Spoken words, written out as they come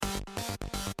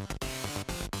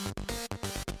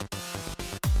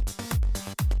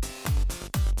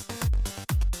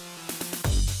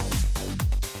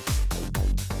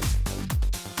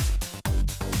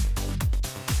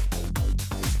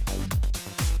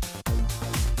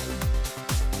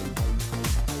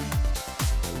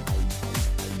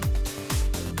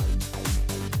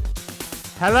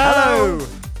Hello!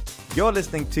 You're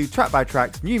listening to Track by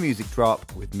Track's New Music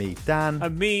Drop with me, Dan.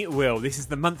 And me, Will. This is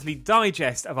the monthly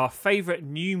digest of our favourite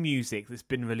new music that's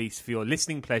been released for your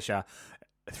listening pleasure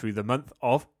through the month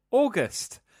of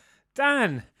August.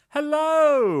 Dan,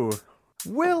 hello!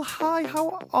 Will, hi,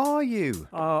 how are you?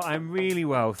 Oh, I'm really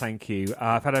well, thank you.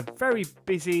 I've had a very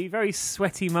busy, very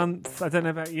sweaty month. I don't know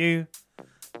about you.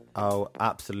 Oh,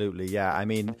 absolutely, yeah. I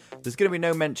mean, there's going to be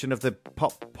no mention of the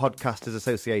Pop Podcasters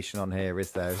Association on here,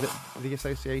 is there? Is it the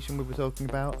association we were talking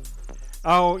about?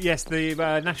 Oh, yes, the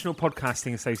National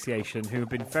Podcasting Association, who have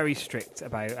been very strict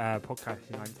about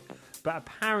podcasting rights. But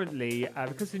apparently,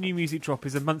 because the New Music Drop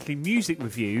is a monthly music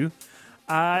review,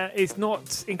 it's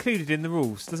not included in the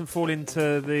rules. Doesn't fall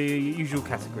into the usual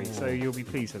category, so you'll be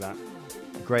pleased with that.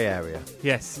 Grey area.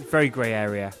 Yes, very grey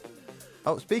area.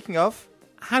 Oh, speaking of...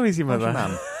 How is your mother? How's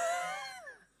your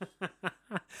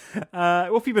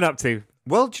what have you been up to?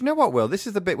 Well, do you know what, Will? This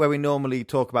is the bit where we normally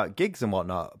talk about gigs and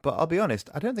whatnot, but I'll be honest,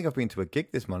 I don't think I've been to a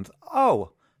gig this month. Oh,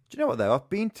 do you know what, though? I've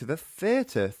been to the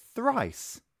theatre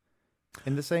thrice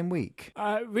in the same week.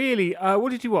 Really? What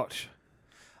did you watch?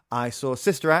 I saw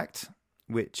Sister Act,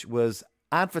 which was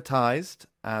advertised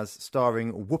as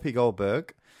starring Whoopi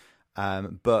Goldberg,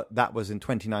 but that was in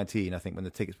 2019, I think, when the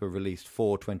tickets were released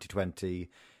for 2020.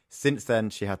 Since then,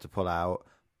 she had to pull out,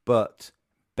 but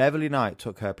Beverly Knight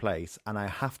took her place, and I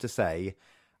have to say,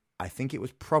 I think it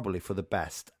was probably for the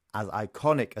best. As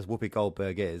iconic as Whoopi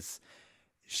Goldberg is,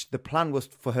 the plan was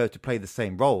for her to play the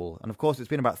same role, and of course, it's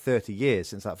been about 30 years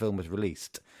since that film was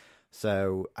released,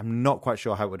 so I'm not quite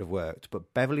sure how it would have worked,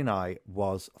 but Beverly Knight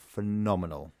was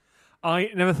phenomenal. I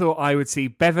never thought I would see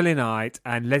Beverly Knight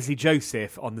and Leslie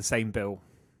Joseph on the same bill.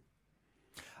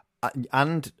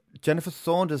 And Jennifer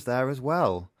Saunders there as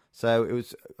well. So it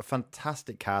was a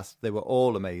fantastic cast. They were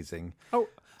all amazing. Oh,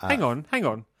 hang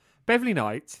on. Beverly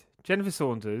Knight, Jennifer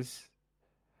Saunders,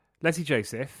 Leslie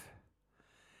Joseph.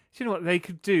 Do you know what? They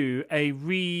could do a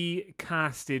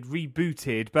recasted,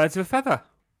 rebooted Birds of a Feather.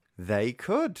 They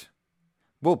could.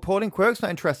 Well, Pauline Quirk's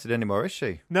not interested anymore, is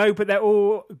she? No, but they're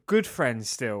all good friends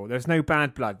still. There's no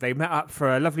bad blood. They met up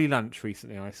for a lovely lunch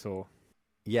recently, I saw.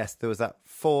 Yes, there was that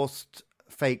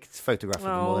faked photograph of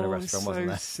them all in a restaurant, wasn't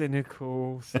there?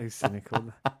 So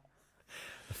cynical.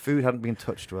 The food hadn't been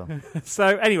touched well. So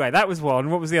anyway, that was one.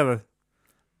 What was the other?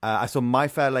 I saw My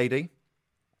Fair Lady,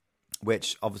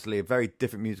 which obviously a very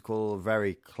different musical,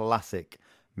 very classic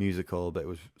musical, but it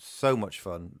was so much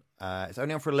fun. It's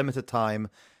only on for a limited time.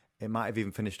 It might have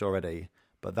even finished already,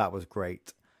 but that was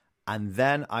great. And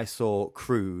then I saw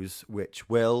Cruise, which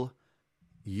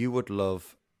you would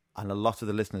love, and a lot of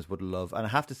the listeners would love. And I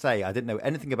have to say, I didn't know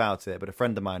anything about it, but a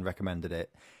friend of mine recommended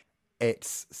it.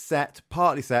 It's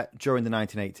partly set during the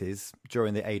 1980s,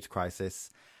 during the AIDS crisis,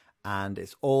 and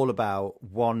it's all about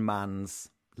one man's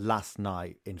last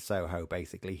night in Soho,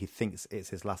 basically. He thinks it's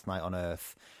his last night on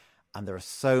Earth, and there are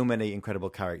so many incredible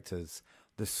characters.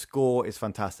 The score is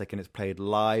fantastic, and it's played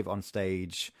live on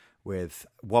stage with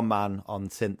one man on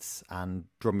synths and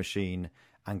drum machine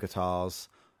and guitars.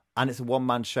 And it's a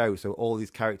one-man show, so all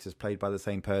these characters played by the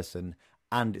same person,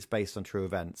 and it's based on true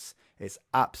events. It's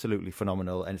absolutely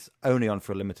phenomenal, and it's only on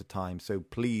for a limited time, so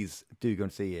please do go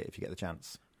and see it if you get the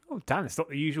chance. Oh, Dan, it's not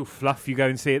the usual fluff you go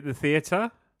and see at the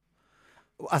theatre.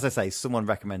 As I say, someone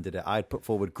recommended it. I'd put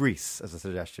forward Grease as a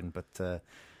suggestion, but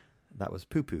that was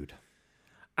poo-pooed.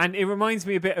 And it reminds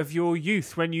me a bit of your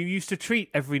youth, when you used to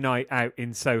treat every night out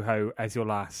in Soho as your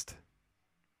last.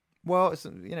 Well,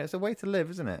 it's a way to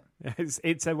live, isn't it?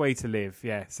 It's a way to live,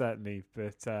 yeah, certainly.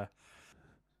 But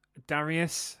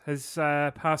Darius has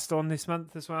passed on this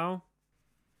month as well.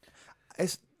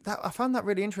 I found that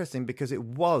really interesting because it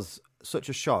was such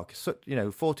a shock.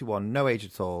 41, no age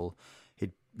at all.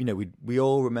 We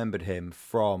all remembered him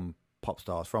from Pop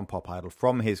Stars, from Pop Idol,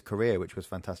 from his career, which was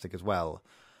fantastic as well.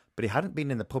 But he hadn't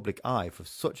been in the public eye for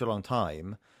such a long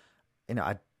time.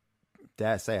 I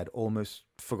dare say I'd almost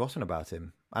forgotten about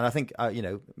him. And I think,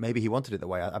 maybe he wanted it that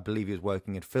way. I believe he was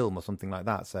working in film or something like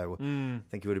that. So I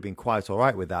think he would have been quite all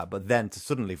right with that. But then to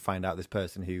suddenly find out this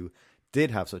person who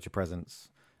did have such a presence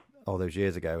all those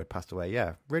years ago had passed away.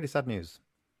 Yeah, really sad news.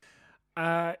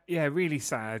 Yeah, really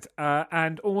sad.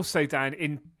 And also, Dan,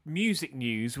 in music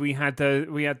news, we had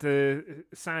the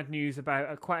sad news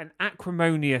about quite an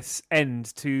acrimonious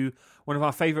end to one of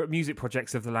our favourite music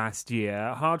projects of the last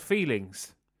year, Hard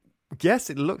Feelings. Yes,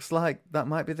 it looks like that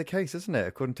might be the case, isn't it?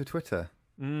 According to Twitter.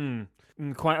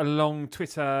 Quite a long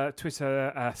Twitter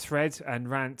thread and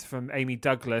rant from Amy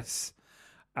Douglas.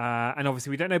 And obviously,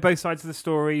 we don't know both sides of the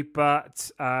story,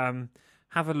 but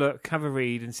have a look, have a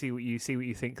read, and see what you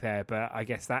think there. But I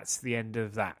guess that's the end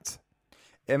of that.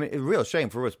 I mean, a real shame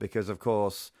for us because, of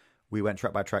course, We went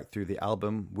track by track through the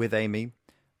album with Amy.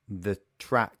 The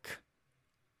track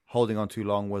Holding On Too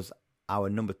Long was our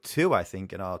number 2, I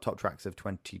think, in our top tracks of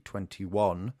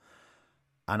 2021.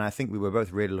 And I think we were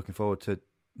both really looking forward to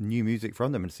new music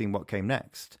from them and seeing what came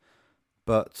next.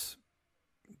 But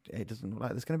it doesn't look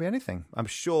like there's going to be anything. I'm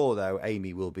sure, though,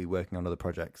 Amy will be working on other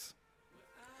projects.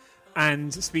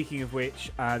 And speaking of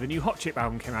which, the new Hot Chip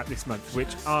album came out this month,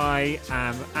 which I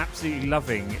am absolutely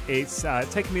loving. It's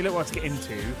taken me a little while to get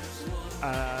into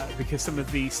because some of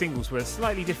the singles were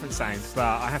slightly different sounds, but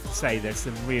I have to say there's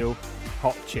some real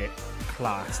Hot Chip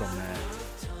class on there.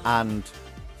 And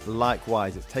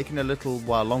likewise, it's taken a little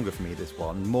while longer for me, this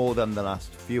one, more than the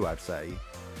last few, I'd say.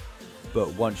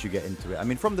 But once you get into it, I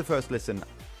mean, from the first listen,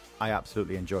 I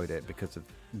absolutely enjoyed it because of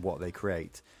what they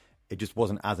create. It just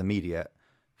wasn't as immediate.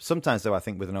 Sometimes, though, I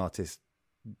think with an artist,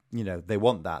 you know, they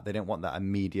want that. They don't want that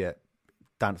immediate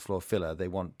dance floor filler. They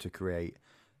want to create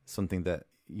something that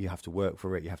you have to work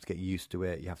for it. You have to get used to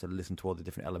it. You have to listen to all the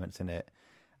different elements in it.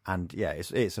 And yeah,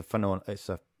 it's a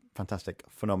fantastic,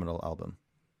 phenomenal album.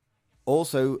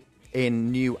 Also,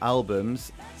 in new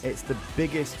albums, it's the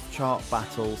biggest chart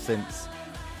battle since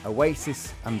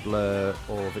Oasis and Blur,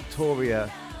 or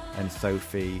Victoria and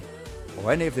Sophie,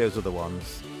 or any of those other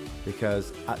ones.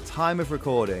 Because at time of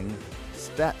recording,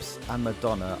 Steps and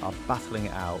Madonna are battling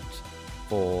it out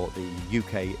for the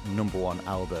UK number 1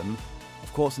 album.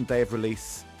 Of course, on day of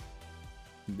release,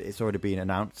 it's already been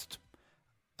announced.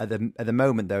 At the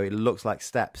moment, though, it looks like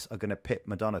Steps are going to pit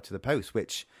Madonna to the post,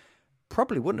 which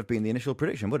probably wouldn't have been the initial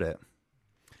prediction, would it?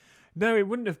 No, it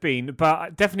wouldn't have been,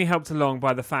 but definitely helped along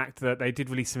by the fact that they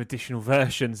did release some additional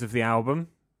versions of the album,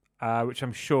 which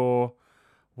I'm sure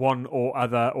one or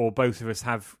other or both of us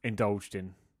have indulged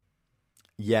in.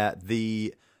 Yeah,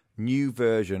 the new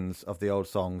versions of the old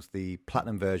songs, the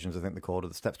platinum versions, I think they're called, or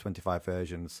the Steps 25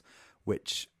 versions,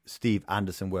 which Steve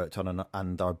Anderson worked on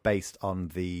and are based on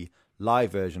the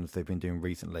live versions they've been doing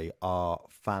recently, are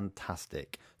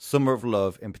fantastic. Summer of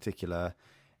Love, in particular,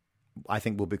 I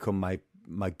think will become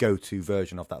my go-to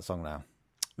version of that song now.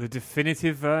 The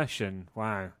definitive version.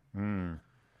 Wow.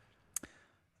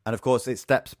 And of course, it's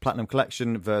Steps Platinum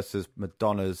Collection versus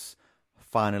Madonna's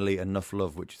Finally Enough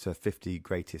Love, which is her 50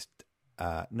 greatest,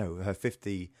 her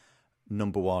 50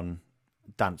 number 1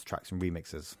 dance tracks and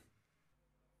remixes.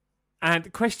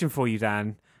 And question for you,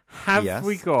 Dan. Have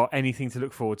we got anything to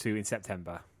look forward to in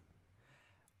September?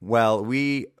 Well,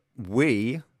 we,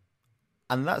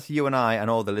 and that's you and I and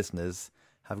all the listeners,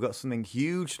 have got something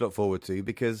huge to look forward to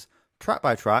because Track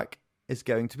by Track is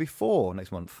going to be 4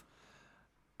 next month.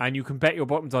 And you can bet your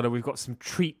bottom dollar we've got some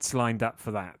treats lined up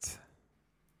for that.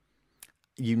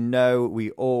 You know, we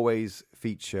always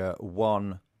feature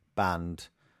one band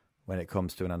when it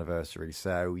comes to an anniversary.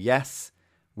 So, yes,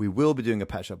 we will be doing a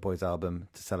Pet Shop Boys album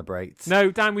to celebrate.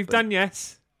 No, Dan, we've done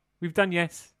yes. We've done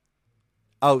yes.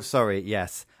 Oh, sorry,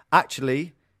 yes.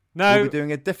 Actually, no, we'll be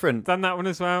doing a different... Done that one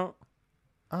as well.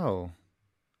 Oh.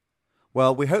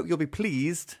 Well, we hope you'll be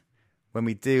pleased when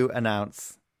we do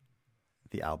announce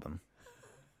the album.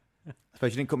 I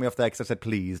suppose you didn't cut me off there because I said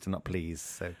pleased and not please,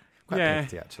 so quite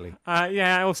plenty actually.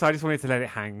 Also, I just wanted to let it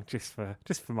hang just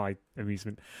for my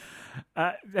amusement.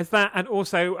 There's that, and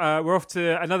also we're off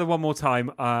to another one more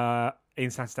time in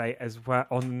Saturday as well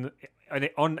on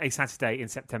a Saturday in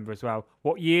September as well.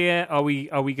 What year are we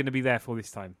going to be there for this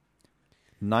time?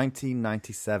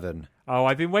 1997. Oh,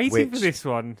 I've been waiting for this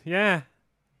one. Yeah,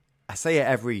 I say it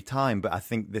every time, but I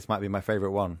think this might be my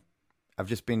favourite one.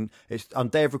 It's on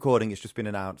day of recording. It's just been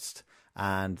announced.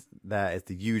 And there is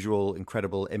the usual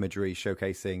incredible imagery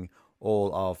showcasing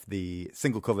all of the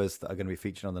single covers that are going to be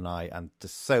featured on the night, and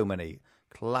just so many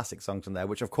classic songs on there,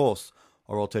 which of course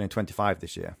are all turning 25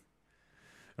 this year.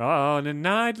 On a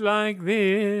night like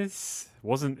this.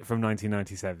 Wasn't from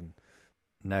 1997.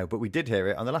 No, but we did hear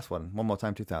it on the last one, One More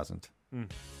Time 2000.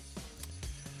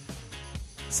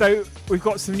 So we've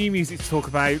got some new music to talk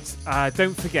about.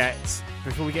 Don't forget,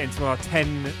 before we get into our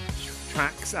 10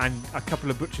 tracks and a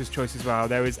couple of Butcher's Choice as well,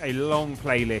 there is a long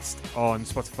playlist on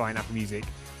Spotify and Apple Music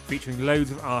featuring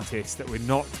loads of artists that we're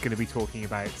not going to be talking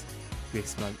about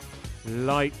this month,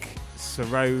 like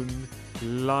Sarone,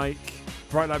 like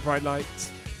Bright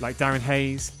Light, like Darren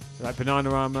Hayes, like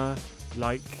Bananarama,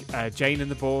 like Jane and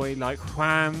the Boy, like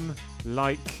Wham,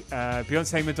 like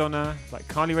Beyonce, Madonna, like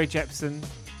Carly Rae Jepsen,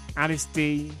 Alice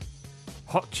D,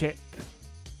 Hot Chip,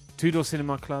 Two Door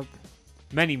Cinema Club,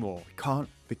 many more.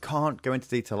 We can't go into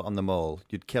detail on them all.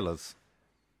 You'd kill us.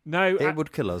 No, it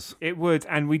would kill us. It would,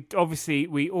 and we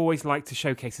always like to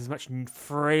showcase as much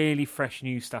really fresh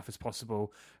new stuff as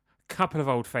possible. A couple of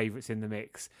old favourites in the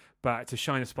mix, but to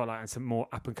shine a spotlight on some more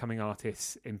up and coming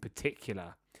artists in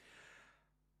particular.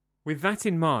 With that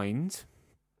in mind,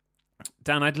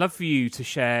 Dan, I'd love for you to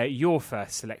share your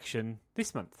first selection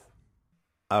this month.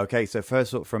 Okay, so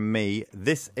first up from me,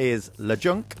 this is La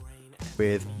Junk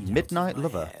with Midnight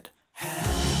Lover.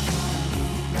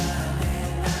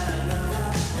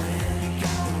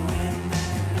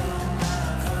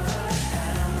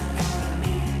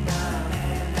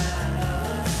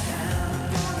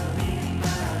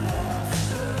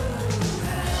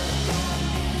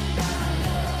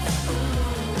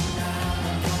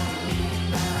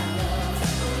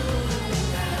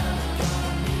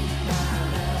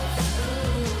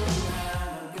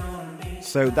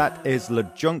 So that is La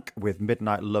Junk with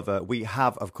Midnight Lover. We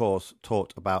have, of course,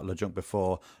 talked about La Junk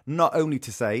before, not only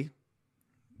to say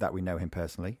that we know him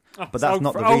personally, but that's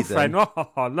not the reason. Friend.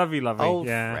 Oh, lovey. Old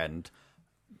friend.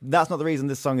 That's not the reason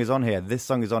this song is on here. This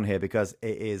song is on here because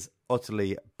it is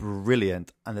utterly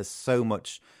brilliant, and there's so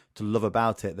much to love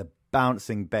about it. The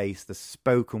bouncing bass, the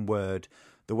spoken word,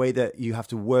 the way that you have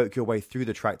to work your way through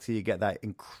the track till you get that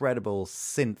incredible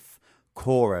synth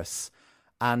chorus.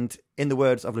 And in the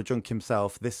words of La Junk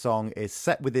himself, this song is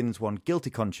set within one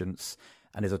guilty conscience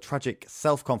and is a tragic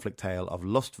self-conflict tale of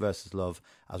lust versus love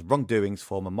as wrongdoings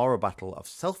form a moral battle of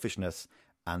selfishness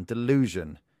and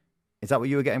delusion. Is that what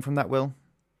you were getting from that, Will?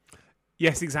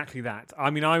 Yes, exactly that.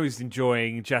 I mean, I was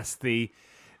enjoying just the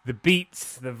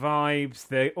beats, the vibes,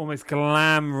 the almost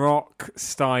glam rock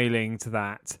styling to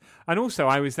that. And also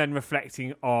I was then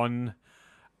reflecting on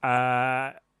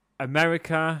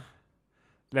America,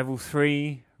 Level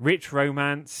 3, Rich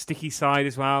Romance, Sticky Side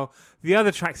as well. The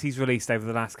other tracks he's released over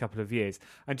the last couple of years.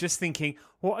 And just thinking,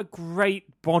 what a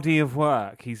great body of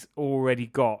work he's already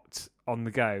got on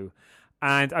the go.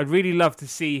 And I'd really love to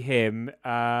see him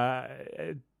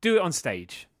do it on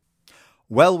stage.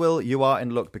 Well, Will, you are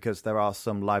in luck because there are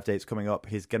some live dates coming up.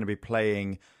 He's going to be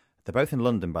playing... They're both in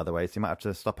London, by the way, so you might have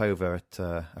to stop over at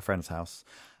a friend's house.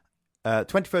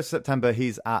 21st September,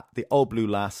 he's at the Old Blue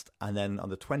Last, and then on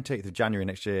the 28th of January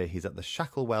next year, he's at the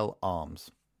Shacklewell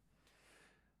Arms.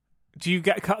 Do you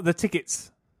get cut the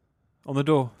tickets on the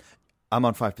door? I'm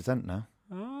on 5% now.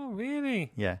 Oh,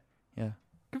 really? Yeah.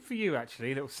 Good for you,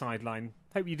 actually. Little sideline.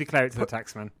 Hope you declare it to the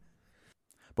taxman.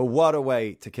 But what a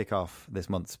way to kick off this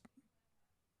month's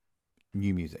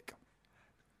new music.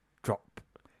 Drop.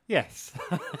 Yes.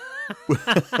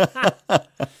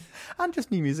 And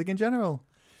just new music in general.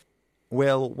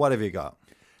 Will, what have you got?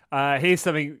 Here's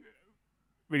something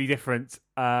really different,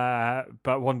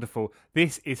 but wonderful.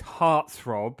 This is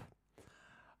Heartthrob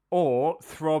or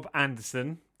Throb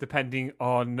Anderson, depending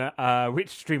on which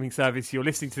streaming service you're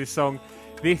listening to this song.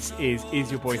 This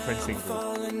is Your Boyfriend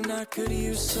Single? I could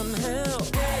use some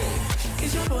help. Hey,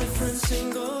 is your boyfriend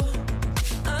single?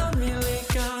 I really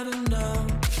gotta know.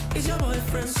 Is your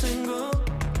boyfriend single?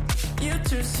 You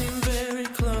two seem very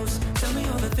close. Tell me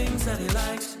all the things that he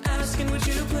likes. Asking would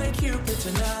you play Cupid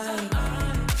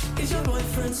tonight? Is your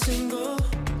boyfriend single?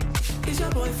 Is your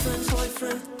boyfriend's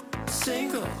boyfriend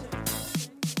single?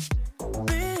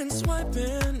 Been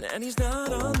swiping and he's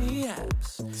not on the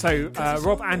apps. So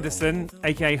Rob Anderson,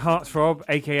 aka Heartthrob,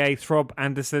 aka Throb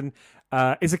Anderson,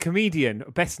 is a comedian,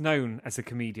 best known as a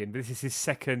comedian, but this is his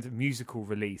second musical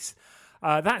release.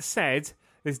 That said,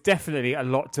 there's definitely a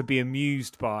lot to be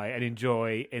amused by and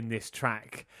enjoy in this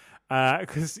track.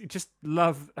 Because just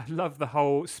love the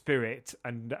whole spirit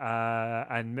and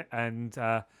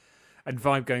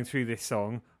vibe going through this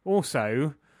song.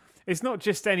 Also, it's not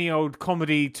just any old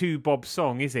comedy 2 bob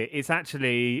song, is it? It's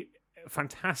actually a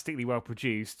fantastically well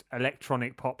produced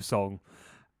electronic pop song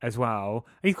as well.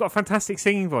 And he's got a fantastic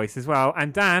singing voice as well.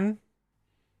 And Dan,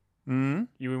 you've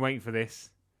been waiting for this.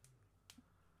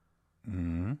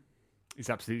 He's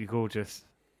absolutely gorgeous.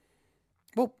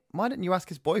 Well, why didn't you ask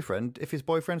his boyfriend if his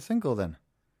boyfriend's single then?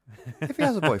 If he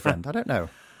has a boyfriend, I don't know.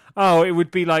 Oh, it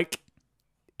would be like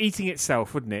eating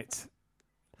itself, wouldn't it?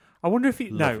 I wonder if he...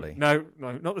 Lovely. No,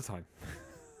 not the time.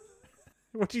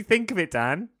 What do you think of it,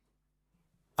 Dan?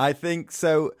 I think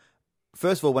so.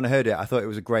 First of all, when I heard it, I thought it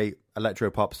was a great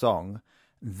electro-pop song.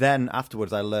 Then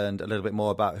afterwards, I learned a little bit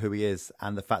more about who he is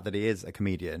and the fact that he is a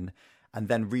comedian. And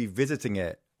then revisiting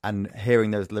it and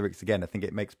hearing those lyrics again, I think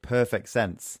it makes perfect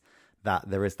sense that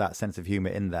there is that sense of humour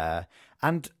in there.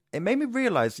 And it made me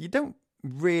realise you don't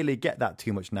really get that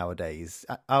too much nowadays.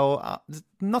 There's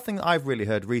nothing I've really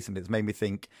heard recently that's made me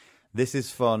think this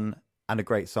is fun and a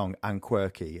great song and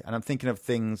quirky. And I'm thinking of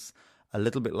things a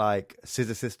little bit like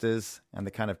Scissor Sisters and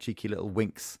the kind of cheeky little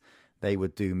winks they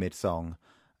would do mid-song.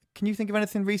 Can you think of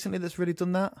anything recently that's really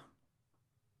done that?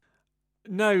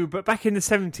 No, but back in the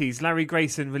 70s, Larry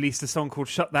Grayson released a song called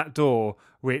Shut That Door,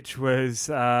 which was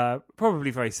probably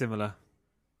very similar.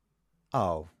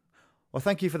 Oh, Well,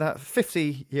 thank you for that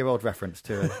 50-year-old reference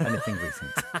to anything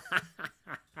recent.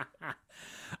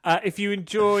 If you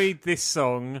enjoyed this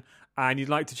song and you'd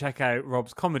like to check out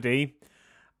Rob's comedy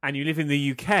and you live in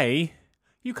the UK,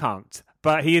 you can't.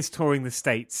 But he is touring the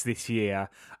States this year,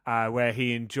 where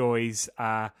he enjoys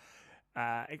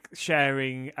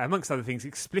sharing, amongst other things,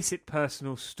 explicit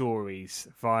personal stories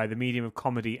via the medium of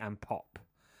comedy and pop.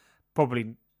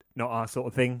 Probably not our sort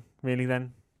of thing, really,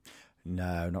 then.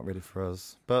 No, not really for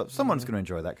us. But someone's going to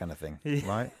enjoy that kind of thing,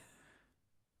 right?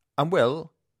 And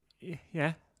Will?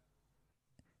 Yeah?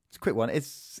 It's a quick one.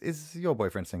 Is your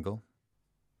boyfriend single?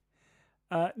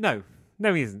 No.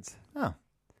 No, he isn't. Oh,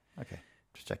 okay.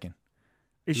 Just checking.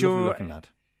 Is Lovely your looking lad.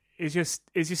 Is your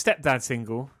stepdad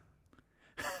single?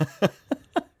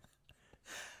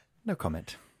 No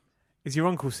comment. Is your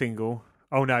uncle single?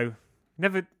 Oh no.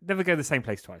 Never go to the same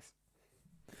place twice.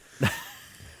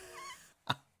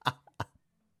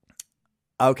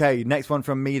 Okay, next one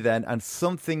from me then, and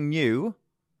something new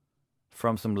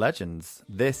from some legends.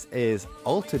 This is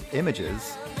Altered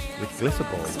Images with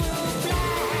Glitterball.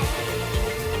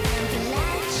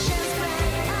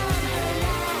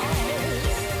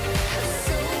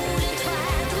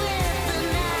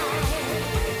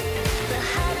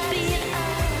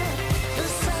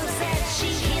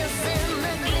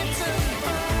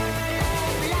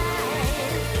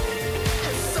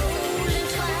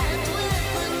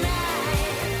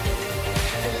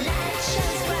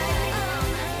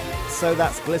 So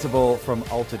that's Glitterball from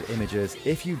Altered Images.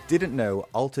 If you didn't know,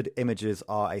 Altered Images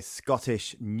are a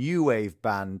Scottish new wave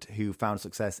band who found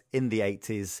success in the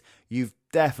 80s. You've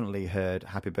definitely heard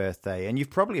Happy Birthday, and you've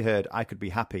probably heard I Could Be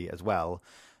Happy as well.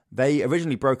 They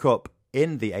originally broke up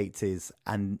in the 80s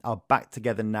and are back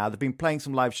together now. They've been playing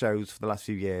some live shows for the last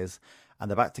few years,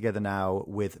 and they're back together now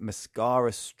with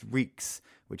Mascara Streaks,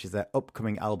 which is their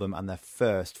upcoming album and their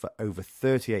first for over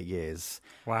 38 years.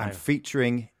 Wow. And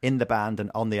featuring in the band and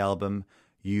on the album,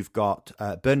 you've got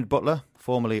Bernard Butler,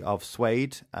 formerly of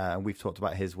Suede. We've talked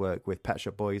about his work with Pet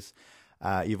Shop Boys.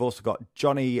 You've also got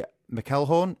Johnny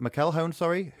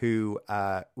McElhone, who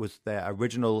was their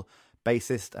original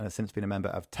bassist and has since been a member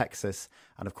of Texas.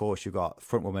 And of course, you've got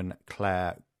frontwoman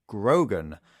Claire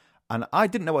Grogan. And I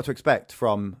didn't know what to expect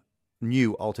from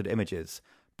new Altered Images,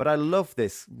 but I love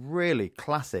this really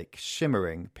classic,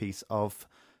 shimmering piece of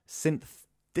synth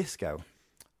disco.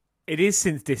 It is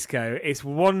synth disco. It's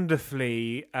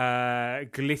wonderfully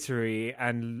glittery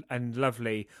and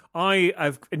lovely.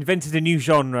 I've invented a new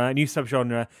genre, a new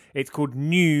subgenre. It's called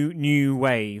new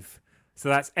wave. So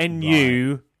that's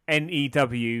NUNEW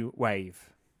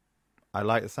wave. I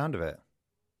like the sound of it.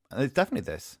 And it's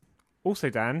definitely this.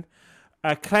 Also, Dan,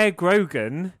 Claire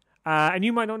Grogan. And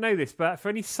you might not know this, but for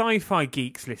any sci-fi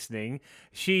geeks listening,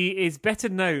 she is better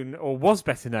known, or was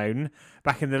better known,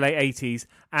 back in the late 80s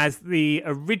as the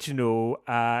original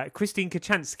Christine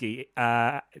Kochanski,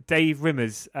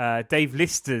 Dave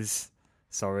Lister's,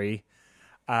 sorry.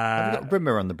 Have you got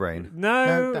Rimmer on the brain?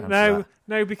 No,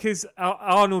 because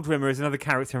Arnold Rimmer is another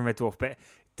character in Red Dwarf, but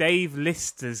Dave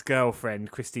Lister's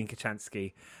girlfriend, Christine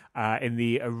Kochanski, in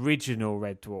the original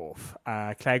Red Dwarf.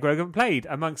 Claire Grogan played,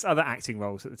 amongst other acting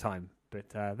roles at the time. But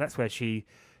that's where she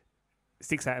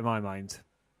sticks out in my mind.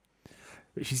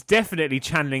 But she's definitely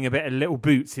channeling a bit of Little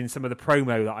Boots in some of the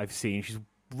promo that I've seen. She's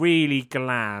really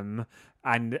glam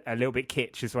and a little bit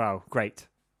kitsch as well. Great.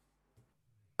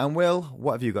 And Will,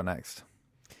 what have you got next?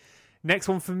 Next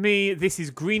one for me, this is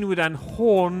Greenwood and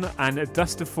Horn and A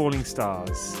Dust of Falling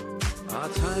Stars. Our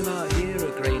time out here,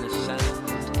 a grain of sand.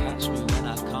 Catch me when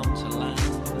I come to land.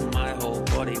 And my whole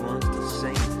body wants to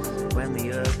sing when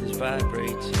the earth is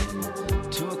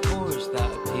vibrating to a chorus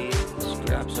that appears,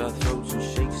 grabs our throats and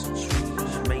shakes and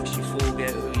shrieks, makes you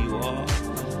forget who you are.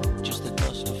 Just the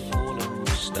dust of falling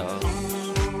stars.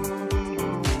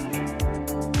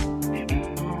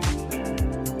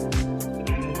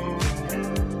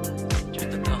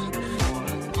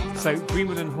 So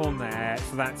Greenwood and Horn there,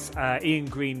 so that's Ian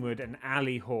Greenwood and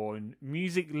Ali Horn,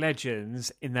 music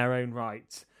legends in their own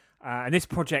right. And this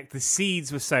project, the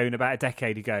seeds were sown about a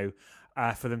decade ago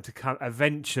for them to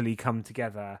eventually come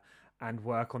together and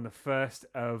work on the first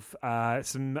of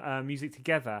some music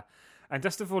together. And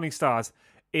Dust of Falling Stars,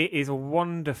 it is a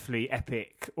wonderfully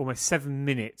epic, almost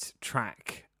 7-minute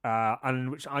track,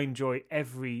 and which I enjoy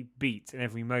every beat and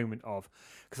every moment of,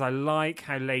 because I like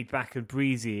how laid back and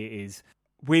breezy it is,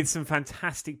 with some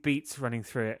fantastic beats running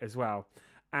through it as well.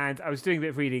 And I was doing a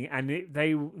bit of reading, and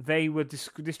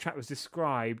this track was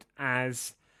described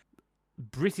as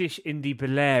British indie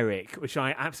Balearic, which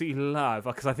I absolutely love,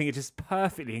 because I think it just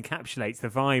perfectly encapsulates the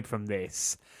vibe from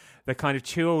this. The kind of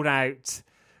chilled out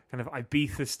kind of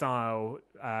Ibiza style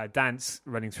dance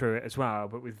running through it as well,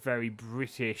 but with very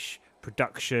British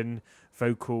production,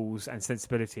 vocals, and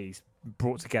sensibilities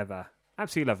brought together.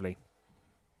 Absolutely lovely.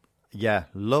 Yeah,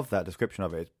 love that description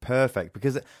of it. It's perfect,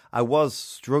 because I was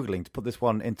struggling to put this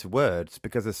one into words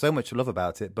because there's so much to love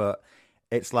about it, but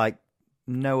it's like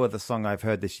no other song I've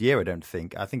heard this year, I don't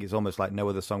think. I think it's almost like no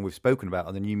other song we've spoken about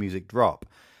on the New Music Drop.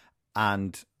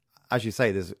 And as you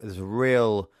say, there's a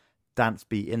real dance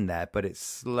beat in there, but it's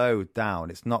slowed down.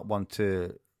 It's not one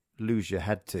to lose your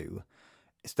head to.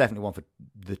 It's definitely one for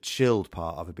the chilled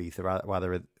part of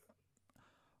Ibiza,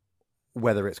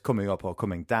 whether it's coming up or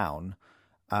coming down.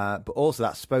 But also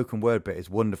that spoken word bit is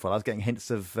wonderful. I was getting hints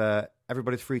of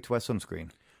everybody's free to wear sunscreen.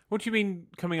 What do you mean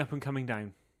coming up and coming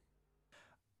down?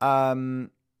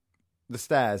 The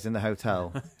stairs in the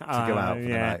hotel to go out for the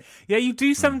night. Yeah, you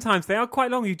do sometimes. They are quite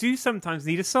long. You do sometimes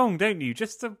need a song, don't you?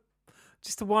 Just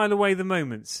to while away the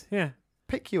moments. Yeah.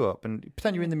 Pick you up and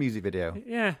pretend you're in the music video.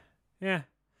 Yeah.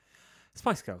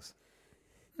 Spice Girls.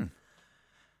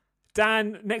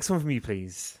 Dan, next one from you,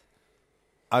 please.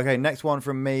 Okay, next one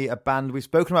from me, a band we've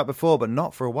spoken about before, but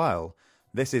not for a while.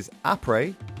 This is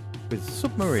Après with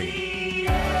Submarine.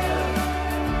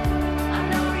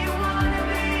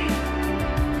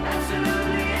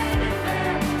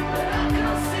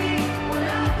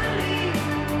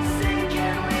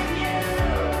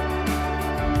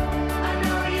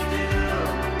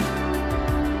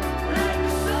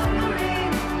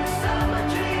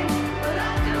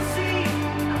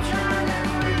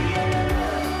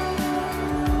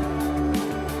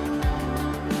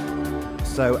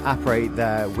 So Après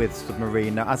there with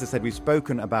Submarine. Now, as I said, we've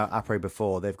spoken about Après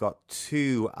before. They've got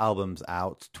 2 albums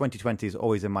out. 2020 is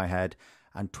always in my head,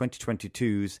 and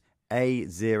 2022's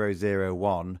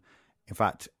A001. In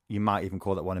fact, you might even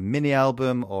call that one a mini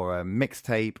album or a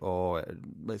mixtape, or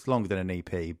it's longer than an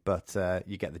EP, but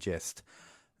you get the gist.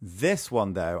 This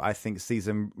one, though, I think sees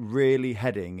them really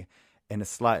heading in a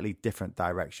slightly different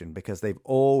direction, because they've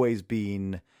always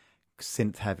been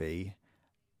synth heavy.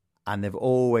 And they've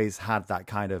always had that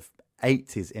kind of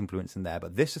 80s influence in there.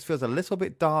 But this just feels a little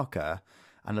bit darker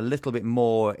and a little bit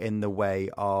more in the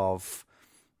way of,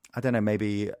 I don't know,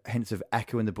 maybe hints of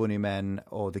Echo and the Bunnymen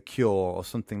or The Cure or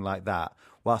something like that,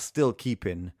 while still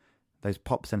keeping those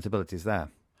pop sensibilities there.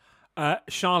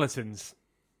 Charlatans.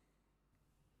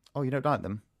 Oh, you don't like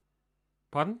them?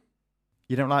 Pardon?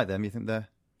 You don't like them? You think they're...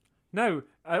 No,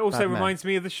 it also reminds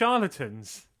me of the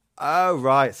Charlatans. Oh,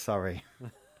 right, sorry.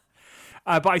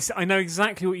 But I know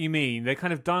exactly what you mean. They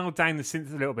kind of dialed down the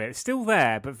synth a little bit. It's still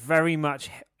there, but very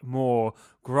much more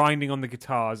grinding on the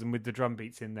guitars and with the drum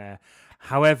beats in there.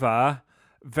 However,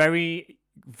 very,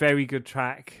 very good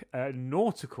track.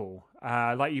 Nautical.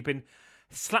 Like you've been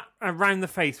slapped around the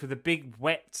face with a big,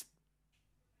 wet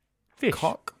fish.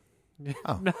 Cock?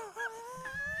 Oh. No.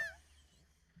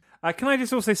 Can I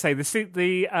just also say, the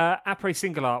Après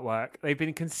single artwork, they've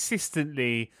been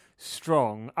consistently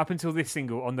strong up until this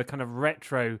single on the kind of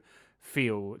retro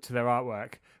feel to their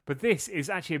artwork. But this is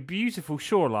actually a beautiful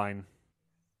shoreline.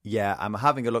 Yeah, I'm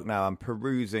having a look now. I'm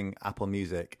perusing Apple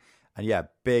Music. And yeah,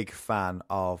 big fan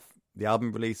of the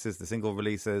album releases, the single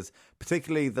releases.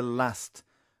 Particularly the last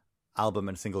album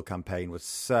and single campaign was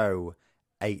so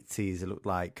 80s. It looked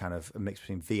like kind of a mix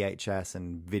between VHS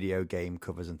and video game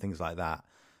covers and things like that.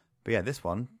 But yeah, this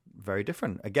one, very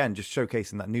different. Again, just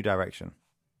showcasing that new direction.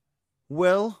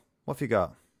 Will, what have you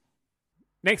got?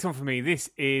 Next one for me,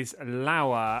 this is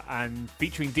Lauer and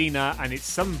featuring Dina, and it's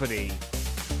Somebody.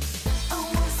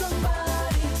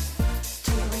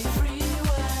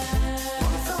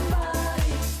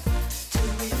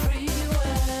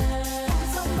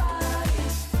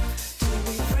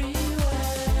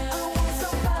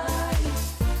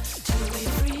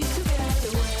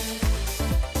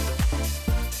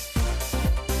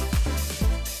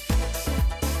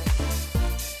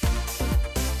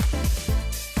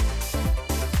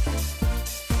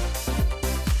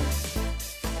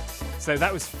 So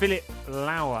that was Philip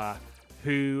Lauer,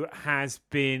 who has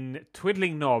been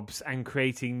twiddling knobs and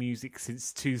creating music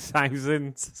since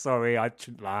 2000. Sorry, I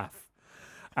shouldn't laugh.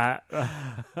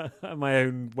 My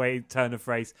own turn of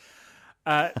phrase.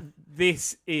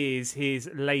 This is his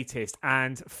latest,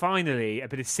 and finally a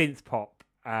bit of synth pop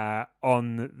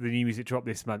on the New Music Drop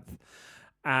this month.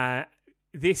 I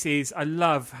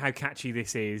love how catchy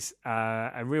this is,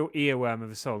 a real earworm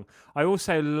of a song. I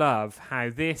also love how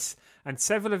this and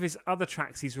several of his other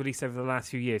tracks he's released over the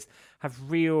last few years have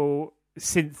real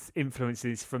synth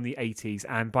influences from the 80s,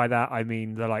 and by that I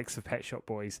mean the likes of Pet Shop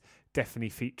Boys definitely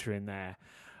feature in there.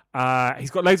 He's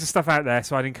got loads of stuff out there,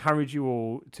 so I'd encourage you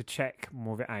all to check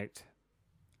more of it out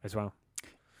as well.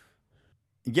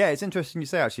 Yeah, it's interesting you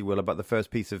say, actually, Will, about the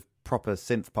first piece of proper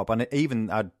synth pop. And even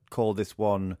I'd call this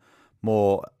one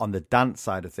more on the dance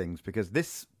side of things, because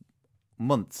this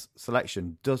month's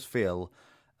selection does feel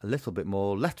a little bit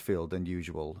more left field than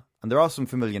usual. And there are some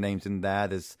familiar names in there.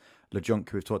 There's LeJunk,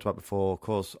 who we've talked about before, of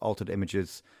course, Altered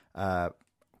Images,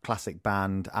 classic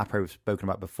band, Apro, we've spoken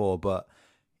about before. But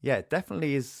yeah, it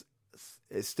definitely is.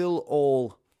 It's still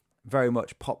all very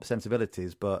much pop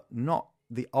sensibilities, but not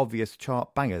the obvious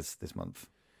chart bangers this month.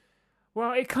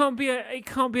 Well, it can't be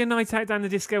a night out down the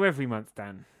disco every month,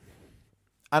 Dan.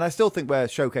 And I still think we're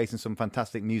showcasing some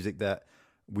fantastic music that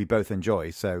we both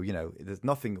enjoy. So, you know, there's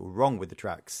nothing wrong with the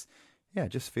tracks. Yeah, it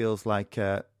just feels like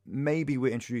maybe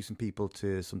we're introducing people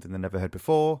to something they've never heard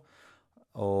before,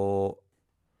 or...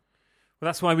 Well,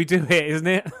 that's why we do it, isn't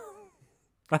it?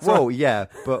 Yeah,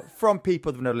 but from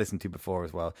people they've never listened to before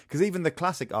as well. Because even the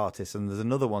classic artists, and there's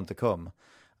another one to come,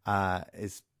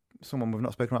 is someone we've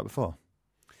not spoken about before.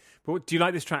 But do you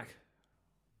like this track?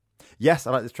 Yes,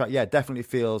 I like this track. Yeah, it definitely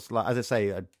feels like, as I say,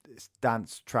 a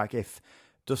dance track. If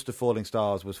Dust of Falling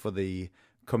Stars was for the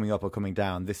coming up or coming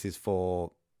down, this is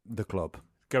for the club.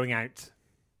 Going out.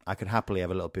 I could happily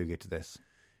have a little boogie to this.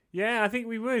 Yeah, I think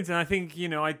we would. And I think, you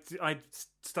know, I'd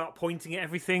start pointing at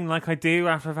everything like I do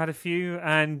after I've had a few,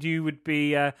 and you would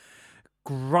be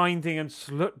grinding and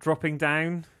slut dropping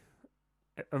down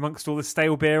amongst all the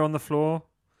stale beer on the floor.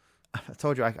 I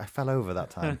told you I fell over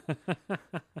that time.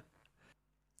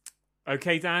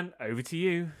 Okay, Dan, over to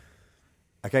you.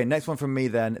 Okay, next one from me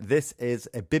then. This is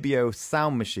a Ibibio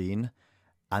Sound Machine,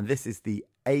 and this is the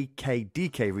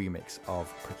AKDK remix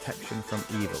of Protection from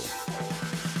Evil.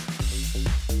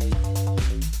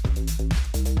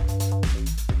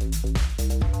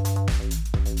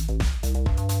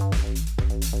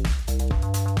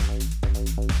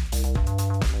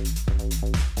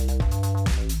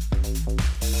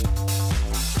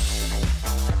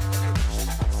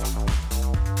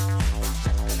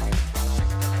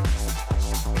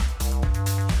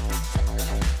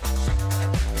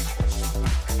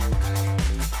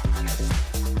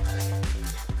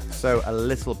 So a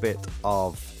little bit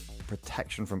of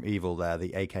Protection from Evil there, the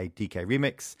AKDK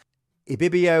remix.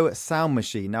 Ibibio Sound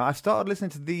Machine. Now, I've started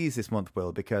listening to these this month,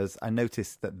 Will, because I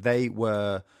noticed that they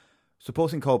were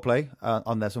supporting Coldplay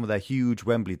on some of their huge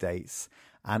Wembley dates.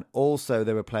 And also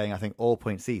they were playing, I think, All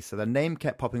Points East. So their name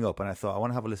kept popping up, and I thought, I want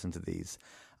to have a listen to these.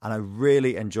 And I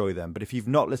really enjoy them. But if you've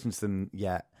not listened to them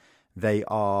yet, they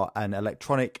are an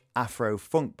electronic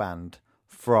Afro-funk band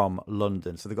from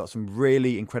London. So they've got some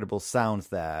really incredible sounds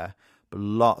there, but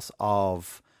lots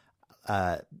of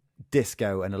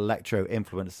disco and electro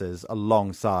influences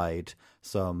alongside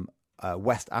some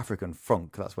West African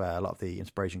funk. That's where a lot of the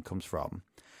inspiration comes from.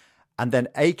 And then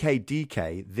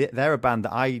AKDK, they're a band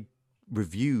that I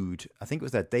reviewed, I think it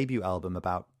was their debut album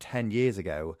about 10 years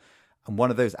ago, and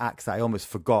one of those acts that I almost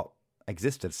forgot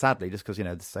existed, sadly, just because, you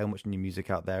know, there's so much new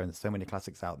music out there and there's so many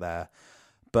classics out there.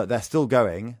 But they're still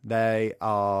going. They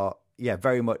are,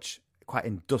 very much quite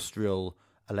industrial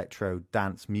electro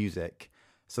dance music.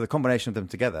 So the combination of them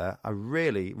together, I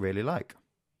really, really like.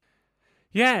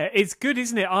 Yeah, it's good,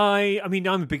 isn't it? I mean,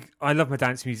 I love my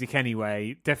dance music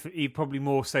anyway. Definitely, probably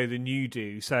more so than you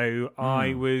do. So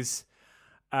I was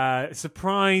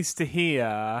surprised to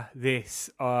hear this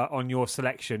on your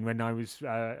selection when I was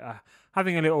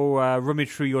having a little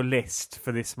rummage through your list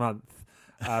for this month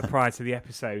prior to the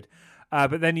episode.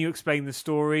 But then you explained the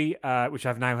story, which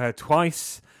I've now heard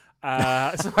twice. So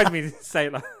I didn't mean to say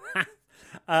it like that.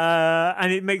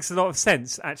 And it makes a lot of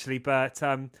sense, actually. But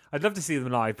I'd love to see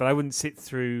them live, but I wouldn't sit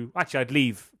through... Actually, I'd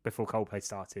leave before Coldplay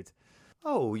started.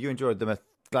 Oh, you enjoyed them at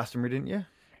Glastonbury, didn't you?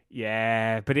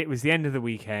 Yeah, but it was the end of the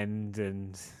weekend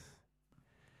and...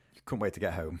 You couldn't wait to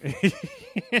get home.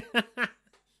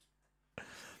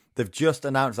 They've just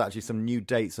announced, actually, some new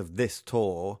dates of this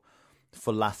tour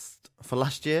for last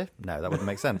year? No, that wouldn't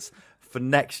make sense. For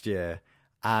next year.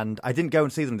 And I didn't go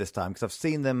and see them this time because I've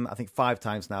seen them, I think, 5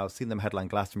 times now. I've seen them headline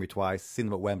Glastonbury twice, seen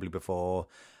them at Wembley before.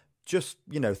 Just,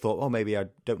 thought, oh, maybe I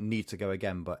don't need to go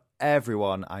again. But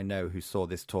everyone I know who saw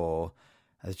this tour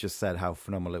has just said how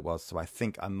phenomenal it was. So I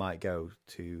think I might go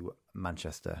to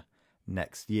Manchester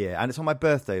next year. And it's on my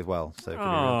birthday as well, so it could be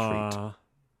a real treat.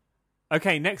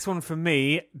 Okay, next one from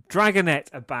me. Dragonette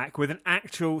are back with an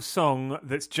actual song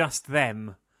that's just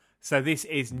them. So this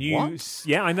is new... What?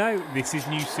 Yeah, I know. This is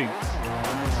New Suit.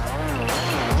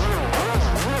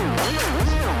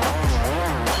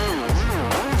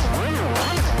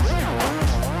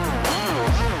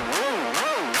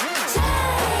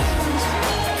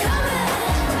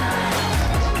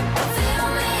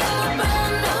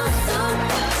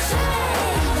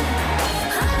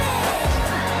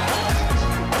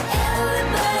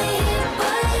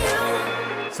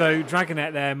 So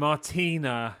Dragonette there,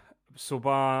 Martina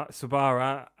Sobara,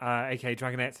 aka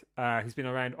Dragonette, who's been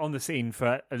around on the scene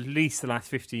for at least the last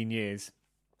 15 years.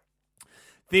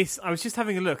 This, I was just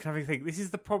having a look and having a think. This is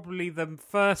probably the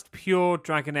first pure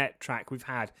Dragonette track we've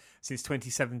had since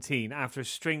 2017, after a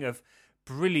string of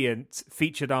brilliant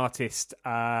featured artist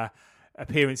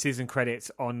appearances and credits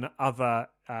on other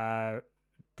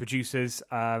producers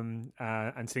and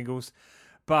singles.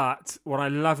 But what I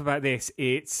love about this,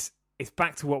 it's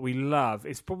back to what we love.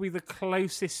 It's probably the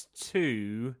closest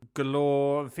to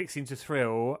Galore, Fixing to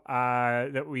Thrill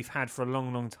that we've had for a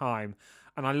long, long time.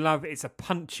 And I love it's a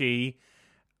punchy,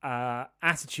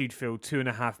 attitude-filled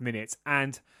 2.5 minutes.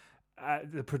 And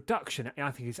the production, I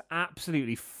think, is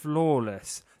absolutely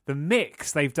flawless. The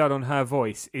mix they've done on her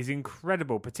voice is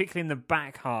incredible, particularly in the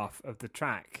back half of the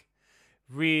track.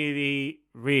 Really,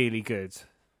 really good.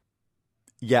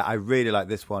 Yeah, I really like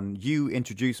this one. You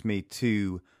introduced me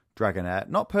to Dragonette,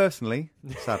 not personally,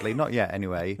 sadly, not yet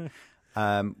anyway.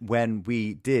 When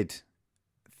we did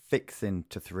Fixin'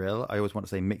 to Thrill, I always want to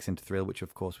say Mixin' to Thrill, which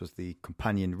of course was the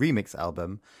companion remix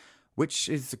album, which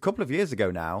is a couple of years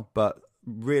ago now, but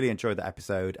really enjoyed that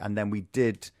episode. And then we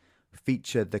did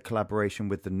feature the collaboration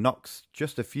with the Knox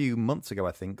just a few months ago,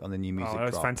 I think, on the New Music Drop. Oh,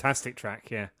 that was a fantastic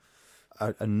track, yeah.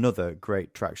 Another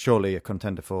great track, surely a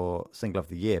contender for Single of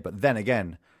the Year. But then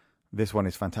again, this one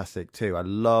is fantastic too. I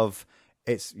love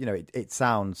it's, you know, it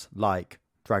sounds like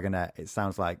Dragonette. It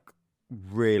sounds like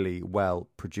really well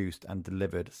produced and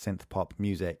delivered synth pop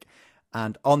music.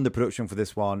 And on the production for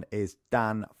this one is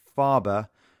Dan Farber,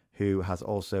 who has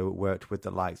also worked with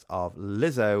the likes of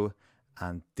Lizzo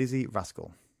and Dizzy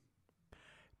Rascal.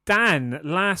 Dan,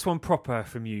 last one proper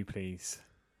from you, please.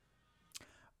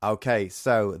 Okay,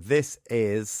 so this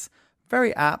is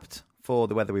very apt for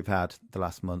the weather we've had the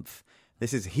last month.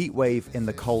 This is Heatwave in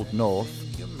the Cold North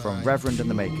from Reverend and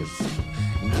the Makers.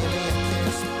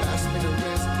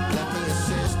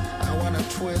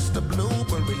 Twist the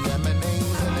blueberry lemonade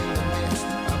and in the mist.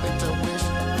 I bet I wish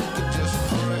we could just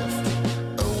drift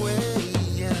away.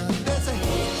 Yeah. There's a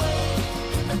heat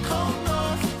wave in the cold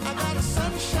north. I got a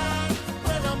sunshine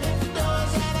when I'm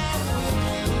indoors and I'm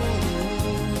with you.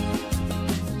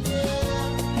 Yeah.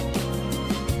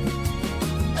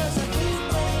 There's a heat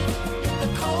wave in the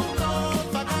cold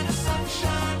north. I got a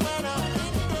sunshine when I'm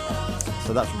indoors.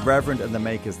 So that's Reverend and the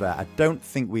Makers there. I don't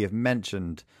think we have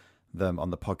mentioned them on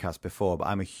the podcast before, but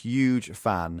I'm a huge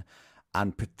fan,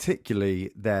 and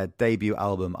particularly their debut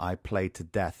album I Played to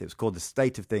Death. It was called The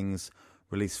State of Things,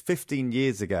 released 15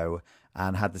 years ago,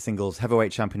 and had the singles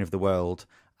Heavyweight Champion of the World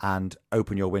and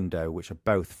Open Your Window, which are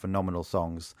both phenomenal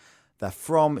songs. They're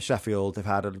from Sheffield. They've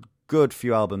had a good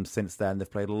few albums since then. They've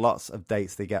played lots of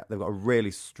dates. They've got a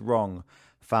really strong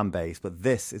fan base, but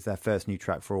this is their first new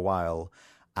track for a while.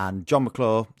 And John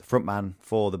McClure, the frontman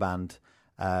for the band,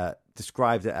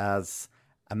 described it as,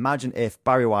 imagine if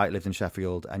Barry White lived in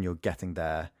Sheffield and you're getting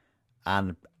there.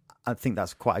 And I think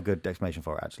that's quite a good explanation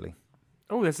for it, actually.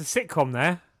 Oh, there's a sitcom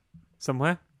there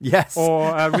somewhere. Yes.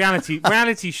 Or a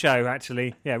reality show,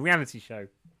 actually. Yeah, reality show.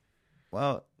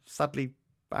 Well, sadly,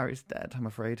 Barry's dead, I'm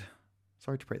afraid.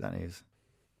 Sorry to break that news.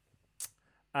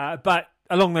 But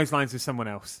along those lines with someone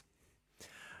else.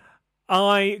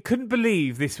 I couldn't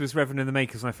believe this was Reverend and the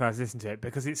Makers when I first listened to it,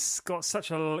 because it's got such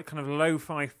a kind of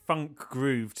lo-fi funk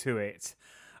groove to it.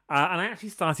 And I actually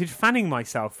started fanning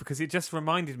myself because it just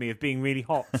reminded me of being really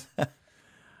hot.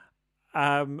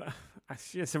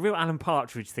 It's a real Alan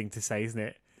Partridge thing to say, isn't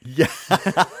it? Yeah.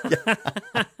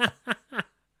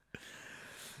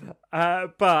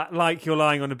 But like you're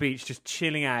lying on a beach just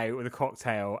chilling out with a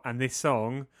cocktail, and this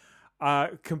song...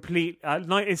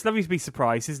 it's lovely to be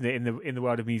surprised, isn't it, in the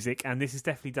world of music? And this has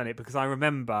definitely done it, because I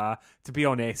remember, to be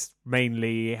honest,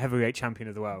 mainly Heavyweight Champion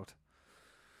of the World.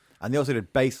 And they also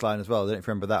did Bassline as well. I don't know if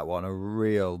you remember that one. A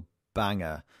real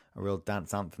banger, a real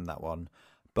dance anthem, that one.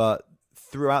 But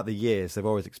throughout the years, they've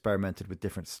always experimented with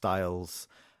different styles.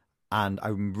 And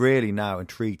I'm really now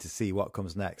intrigued to see what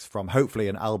comes next from hopefully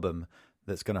an album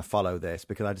that's going to follow this,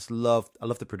 because I love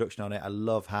the production on it. I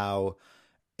love how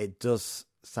it does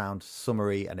sound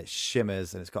summery and it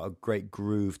shimmers and it's got a great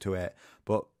groove to it,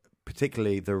 but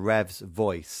particularly the Rev's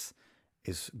voice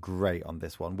is great on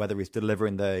this one, whether he's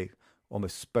delivering the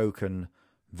almost spoken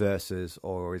verses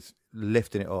or is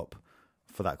lifting it up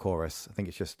for that chorus. I think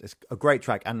it's a great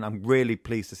track, and I'm really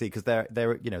pleased to see, because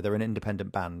they're an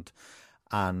independent band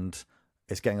and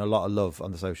it's getting a lot of love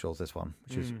on the socials, this one,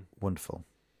 which is wonderful.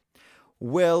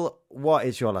 Will, what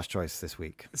is your last choice this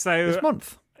week? This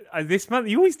month? This month,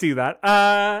 you always do that.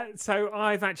 So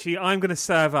I'm going to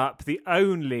serve up the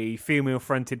only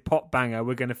female-fronted pop banger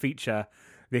we're going to feature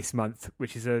this month,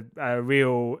 which is a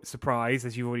real surprise,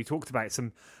 as you've already talked about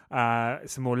some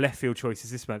more left field choices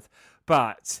this month.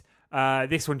 But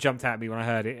this one jumped out at me when I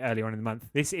heard it earlier on in the month.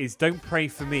 This is "Don't Pray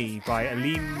for Me" by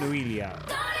Aline Noelia.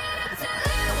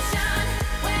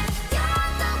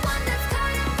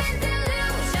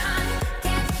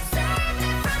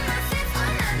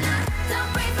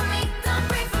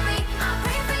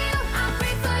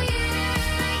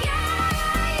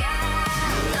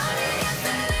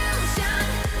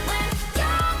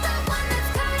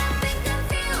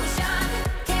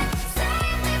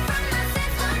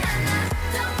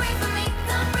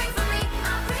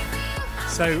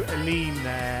 So Aline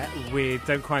there with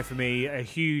 "Don't Cry For Me," a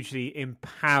hugely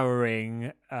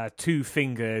empowering two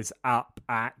fingers up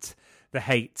at the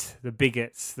hate, the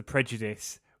bigots, the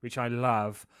prejudice, which I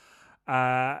love.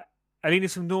 Aline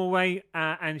is from Norway,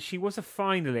 and she was a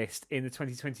finalist in the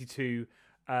 2022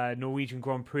 Norwegian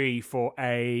Grand Prix for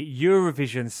a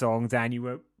Eurovision song, Dan, you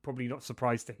were probably not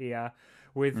surprised to hear,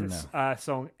 with the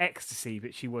song "Ecstasy,"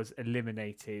 but she was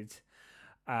eliminated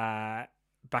back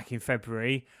in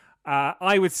February.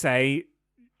 I would say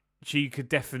she's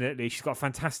got a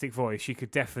fantastic voice. She could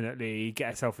definitely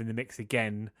get herself in the mix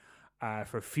again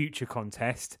for a future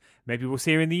contest. Maybe we'll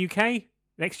see her in the UK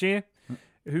next year.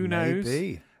 Who knows?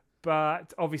 Maybe.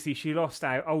 But obviously she lost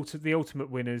out. The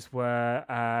ultimate winners were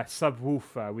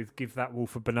Subwoofer with "Give That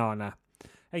Wolf a Banana,"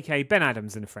 aka Ben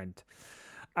Adams and a friend.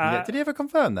 Yeah, did he ever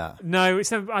confirm that? No,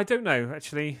 I don't know,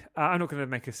 actually. I'm not going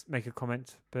to make a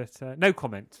comment, but no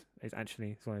comment, is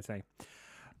what I say.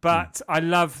 But I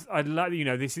love,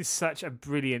 this is such a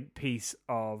brilliant piece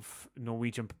of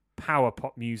Norwegian power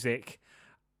pop music.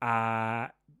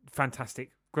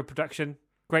 Fantastic. Good production,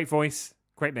 great voice,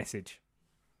 great message.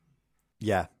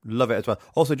 Yeah, love it as well.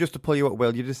 Also, just to pull you up,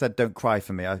 Will, you just said "Don't Cry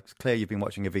For Me." It's clear you've been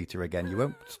watching Evita again. You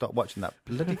won't stop watching that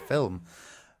bloody film.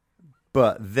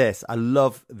 But I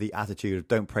love the attitude of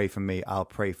 "Don't pray for me, I'll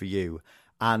pray for you."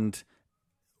 And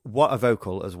what a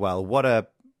vocal as well. What a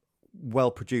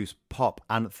well-produced pop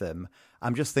anthem.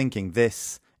 I'm just thinking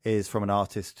this is from an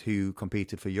artist who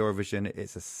competed for Eurovision.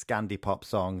 It's a Scandi pop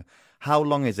song. How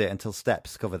long is it until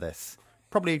Steps cover this?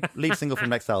 Probably lead single from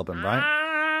next album,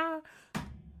 right?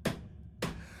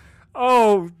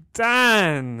 Oh,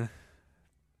 Dan.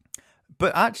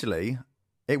 But actually,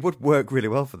 it would work really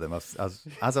well for them. As I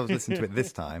was listening to it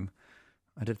this time,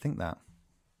 I did think that.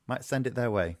 Might send it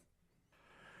their way.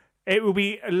 It will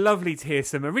be lovely to hear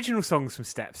some original songs from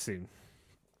Steps soon.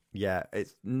 Yeah,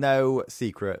 it's no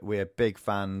secret. We're big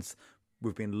fans.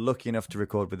 We've been lucky enough to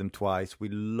record with them twice. We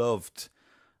loved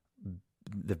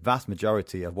the vast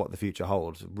majority of What the Future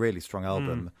Holds. Really strong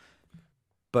album.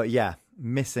 But yeah,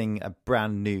 missing a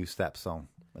brand new Steps song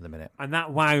at the minute. And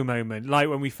that wow moment, like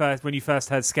when you first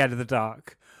heard "Scared of the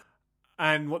Dark"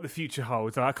 and What the Future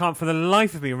Holds. I can't for the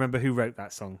life of me remember who wrote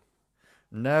that song.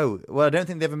 No. Well, I don't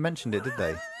think they ever mentioned it, did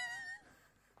they?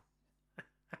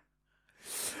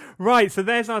 Right, so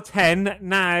there's our 10.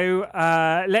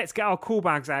 Now, let's get our call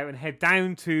bags out and head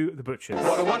down to the butcher's.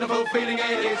 What a wonderful feeling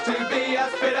it is to be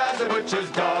as fit as a butcher's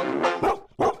dog.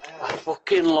 I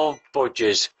fucking love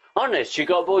budgers. Honest, you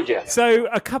got budger? So,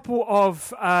 a couple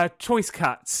of choice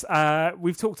cuts.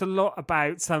 We've talked a lot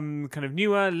about some kind of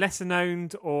newer, lesser known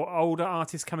or older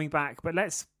artists coming back, but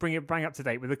let's bring up to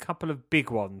date with a couple of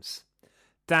big ones.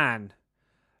 Dan,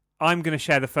 I'm going to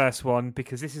share the first one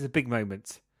because this is a big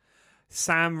moment.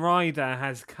 Sam Ryder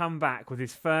has come back with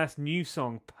his first new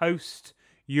song post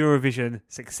Eurovision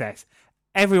success.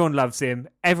 Everyone loves him.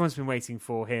 Everyone's been waiting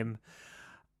for him.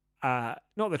 Not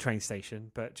the train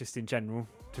station, but just in general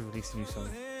to release a new song.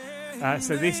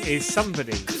 So this is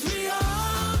 "Somebody." We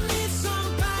all need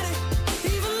somebody,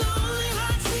 even lonely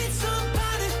hearts need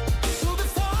somebody. So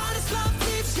before this love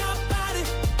leaves your body,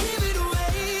 give it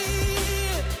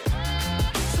away.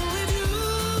 So if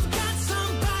you've got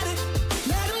somebody,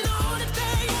 let them know that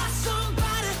they are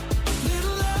somebody.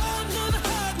 Little love never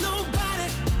hurt nobody.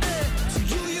 So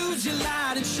you use your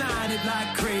light and shine it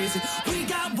like crazy. We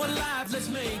got one life, let's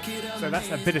make it amazing. So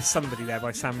that's a bit of "Somebody" there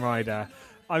by Sam Ryder.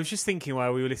 I was just thinking while I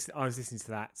was listening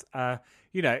to that,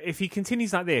 if he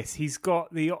continues like this, he's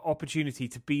got the opportunity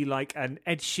to be like an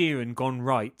Ed Sheeran gone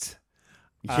right.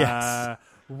 Yes.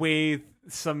 With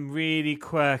some really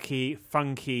quirky,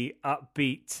 funky,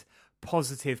 upbeat,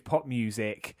 positive pop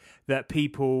music that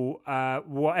people,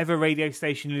 whatever radio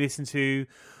station you listen to,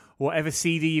 whatever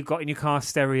CD you've got in your car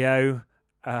stereo,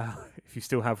 if you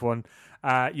still have one,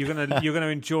 you're gonna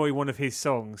enjoy one of his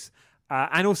songs.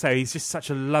 And also, he's just such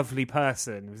a lovely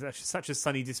person with such a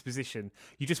sunny disposition.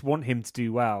 You just want him to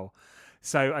do well.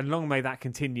 So, and long may that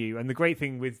continue. And the great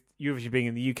thing with Eurovision being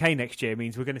in the UK next year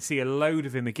means we're going to see a load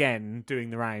of him again doing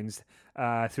the rounds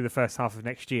through the first half of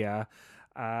next year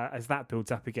as that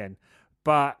builds up again.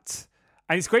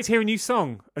 And it's great to hear a new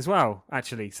song as well,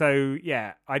 actually. So,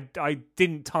 yeah, I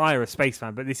didn't tire of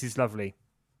Spaceman, but this is lovely.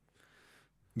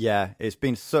 Yeah, it's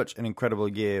been such an incredible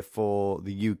year for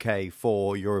the UK,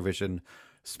 for Eurovision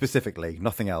specifically,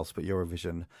 nothing else but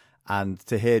Eurovision. And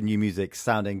to hear new music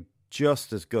sounding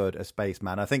just as good as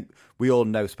Spaceman. I think we all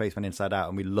know Spaceman inside out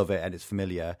and we love it and it's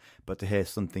familiar, but to hear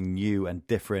something new and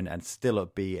different and still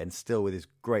upbeat and still with his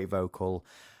great vocal,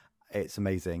 it's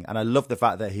amazing. And I love the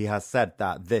fact that he has said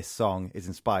that this song is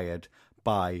inspired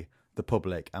by the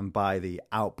public and by the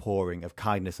outpouring of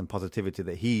kindness and positivity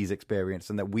that he's experienced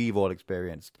and that we've all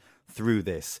experienced through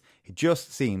this. He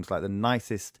just seems like the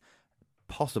nicest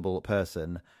possible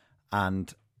person,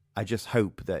 and I just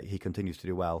hope that he continues to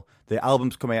do well. The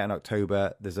album's coming out in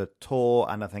October. There's a tour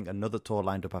and I think another tour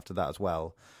lined up after that as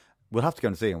well. We'll have to go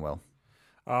and see him, Will.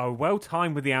 Well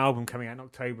timed with the album coming out in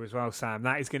October as well, Sam.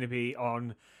 That is going to be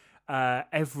on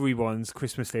everyone's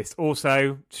Christmas list.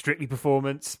 Also, Strictly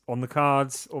Performance on the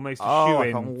cards, almost a shoe-in.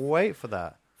 I can't wait for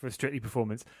that. For a Strictly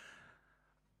Performance.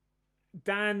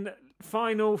 Dan,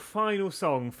 final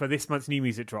song for this month's new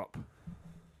music drop.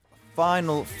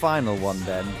 Final one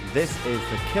then. This is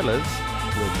The Killers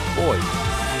with Boy.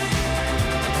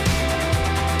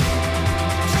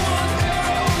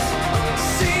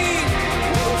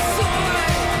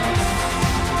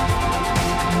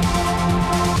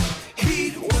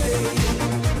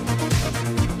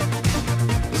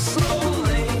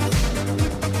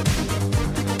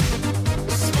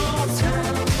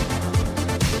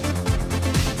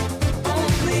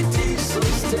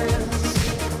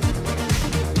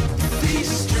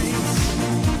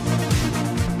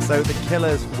 So The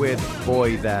Killers with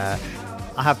Boy there.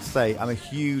 I have to say, I'm a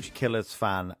huge Killers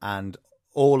fan and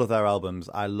all of their albums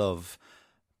I love.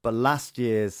 But last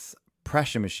year's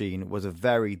Pressure Machine was a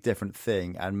very different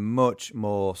thing and much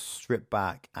more stripped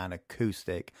back and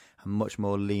acoustic and much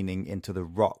more leaning into the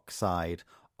rock side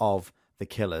of The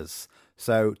Killers.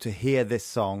 So to hear this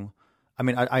song, I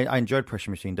mean, I enjoyed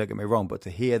Pressure Machine, don't get me wrong, but to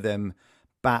hear them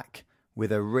back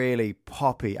with a really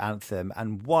poppy anthem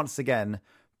and once again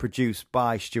produced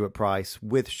by Stuart Price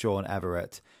with Sean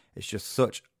Everett. It's just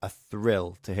such a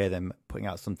thrill to hear them putting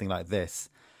out something like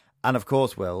this. And of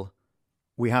course, Will,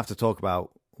 we have to talk about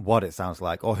what it sounds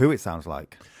like or who it sounds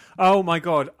like. Oh my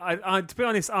God. I to be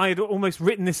honest, I had almost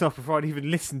written this off before I'd even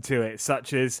listened to it,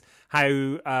 such as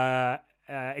how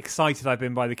excited I've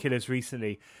been by The Killers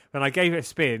recently. When I gave it a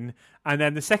spin, and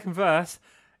then the second verse,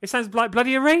 it sounds like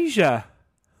bloody Erasure.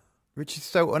 Which is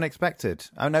so unexpected.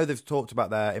 I know they've talked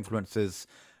about their influences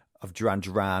of Duran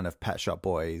Duran, of Pet Shop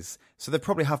Boys. So they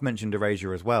probably have mentioned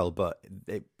Erasure as well, but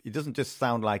it doesn't just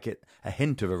sound like a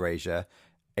hint of Erasure.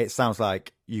 It sounds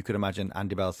like you could imagine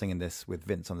Andy Bell singing this with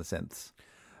Vince on the synths.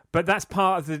 But that's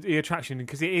part of the attraction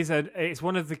because it's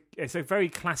a very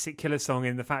classic Killer song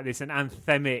in the fact that it's an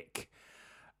anthemic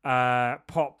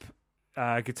pop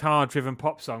guitar driven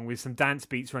pop song with some dance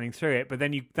beats running through it. But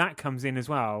then that comes in as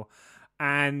well,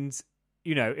 and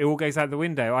you know, it all goes out the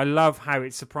window. I love how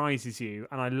it surprises you,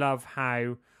 and I love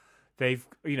how they've,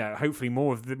 you know, hopefully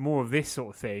more of this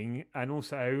sort of thing. And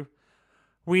also,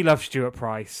 we love Stuart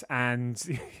Price, and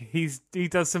he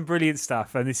does some brilliant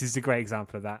stuff, and this is a great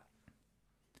example of that.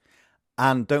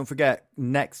 And don't forget,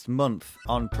 next month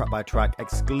on Track by Track,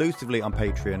 exclusively on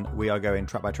Patreon, we are going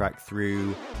track by track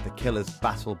through the Killers'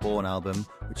 Battle Born album,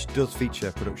 which does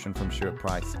feature production from Stuart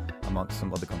Price amongst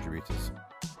some other contributors.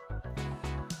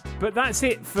 But that's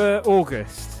it for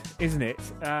August, isn't it?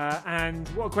 And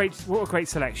what a great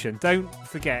selection. Don't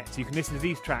forget, you can listen to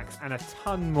these tracks and a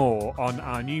ton more on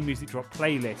our new Music Drop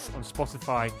playlist on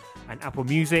Spotify and Apple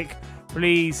Music.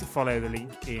 Please follow the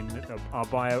link in our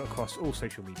bio across all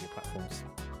social media platforms.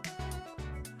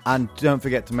 And don't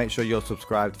forget to make sure you're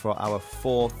subscribed for our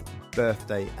 4th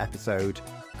birthday episode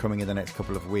coming in the next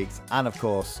couple of weeks. And of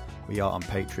course, we are on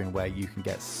Patreon, where you can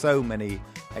get so many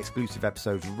exclusive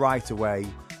episodes right away.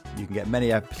 You can get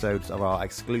many episodes of our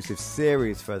exclusive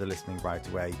series Further Listening right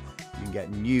away. You can get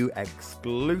new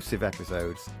exclusive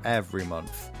episodes every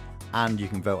month, and you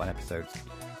can vote on episodes.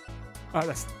 Oh,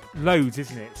 that's loads,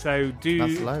 isn't it? So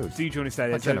That's loads. Do join us there.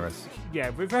 That's generous.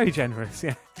 Yeah, we're very generous.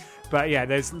 Yeah, but yeah,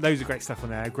 there's loads of great stuff on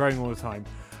there, growing all the time.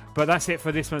 But that's it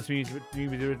for this month's music.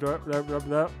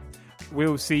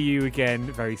 We'll see you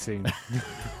again very soon.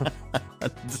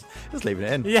 Just leaving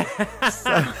it in. Yeah.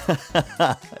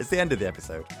 It's the end of the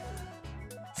episode.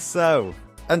 So,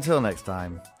 until next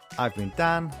time, I've been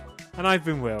Dan. And I've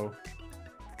been Will.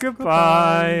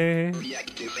 Goodbye.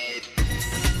 Reactivate.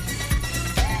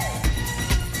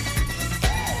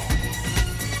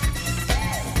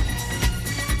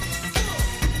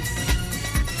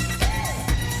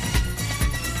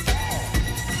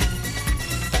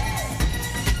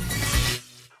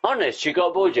 Honest, you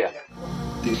got Budger.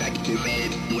 Defective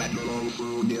aid, wet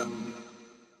below,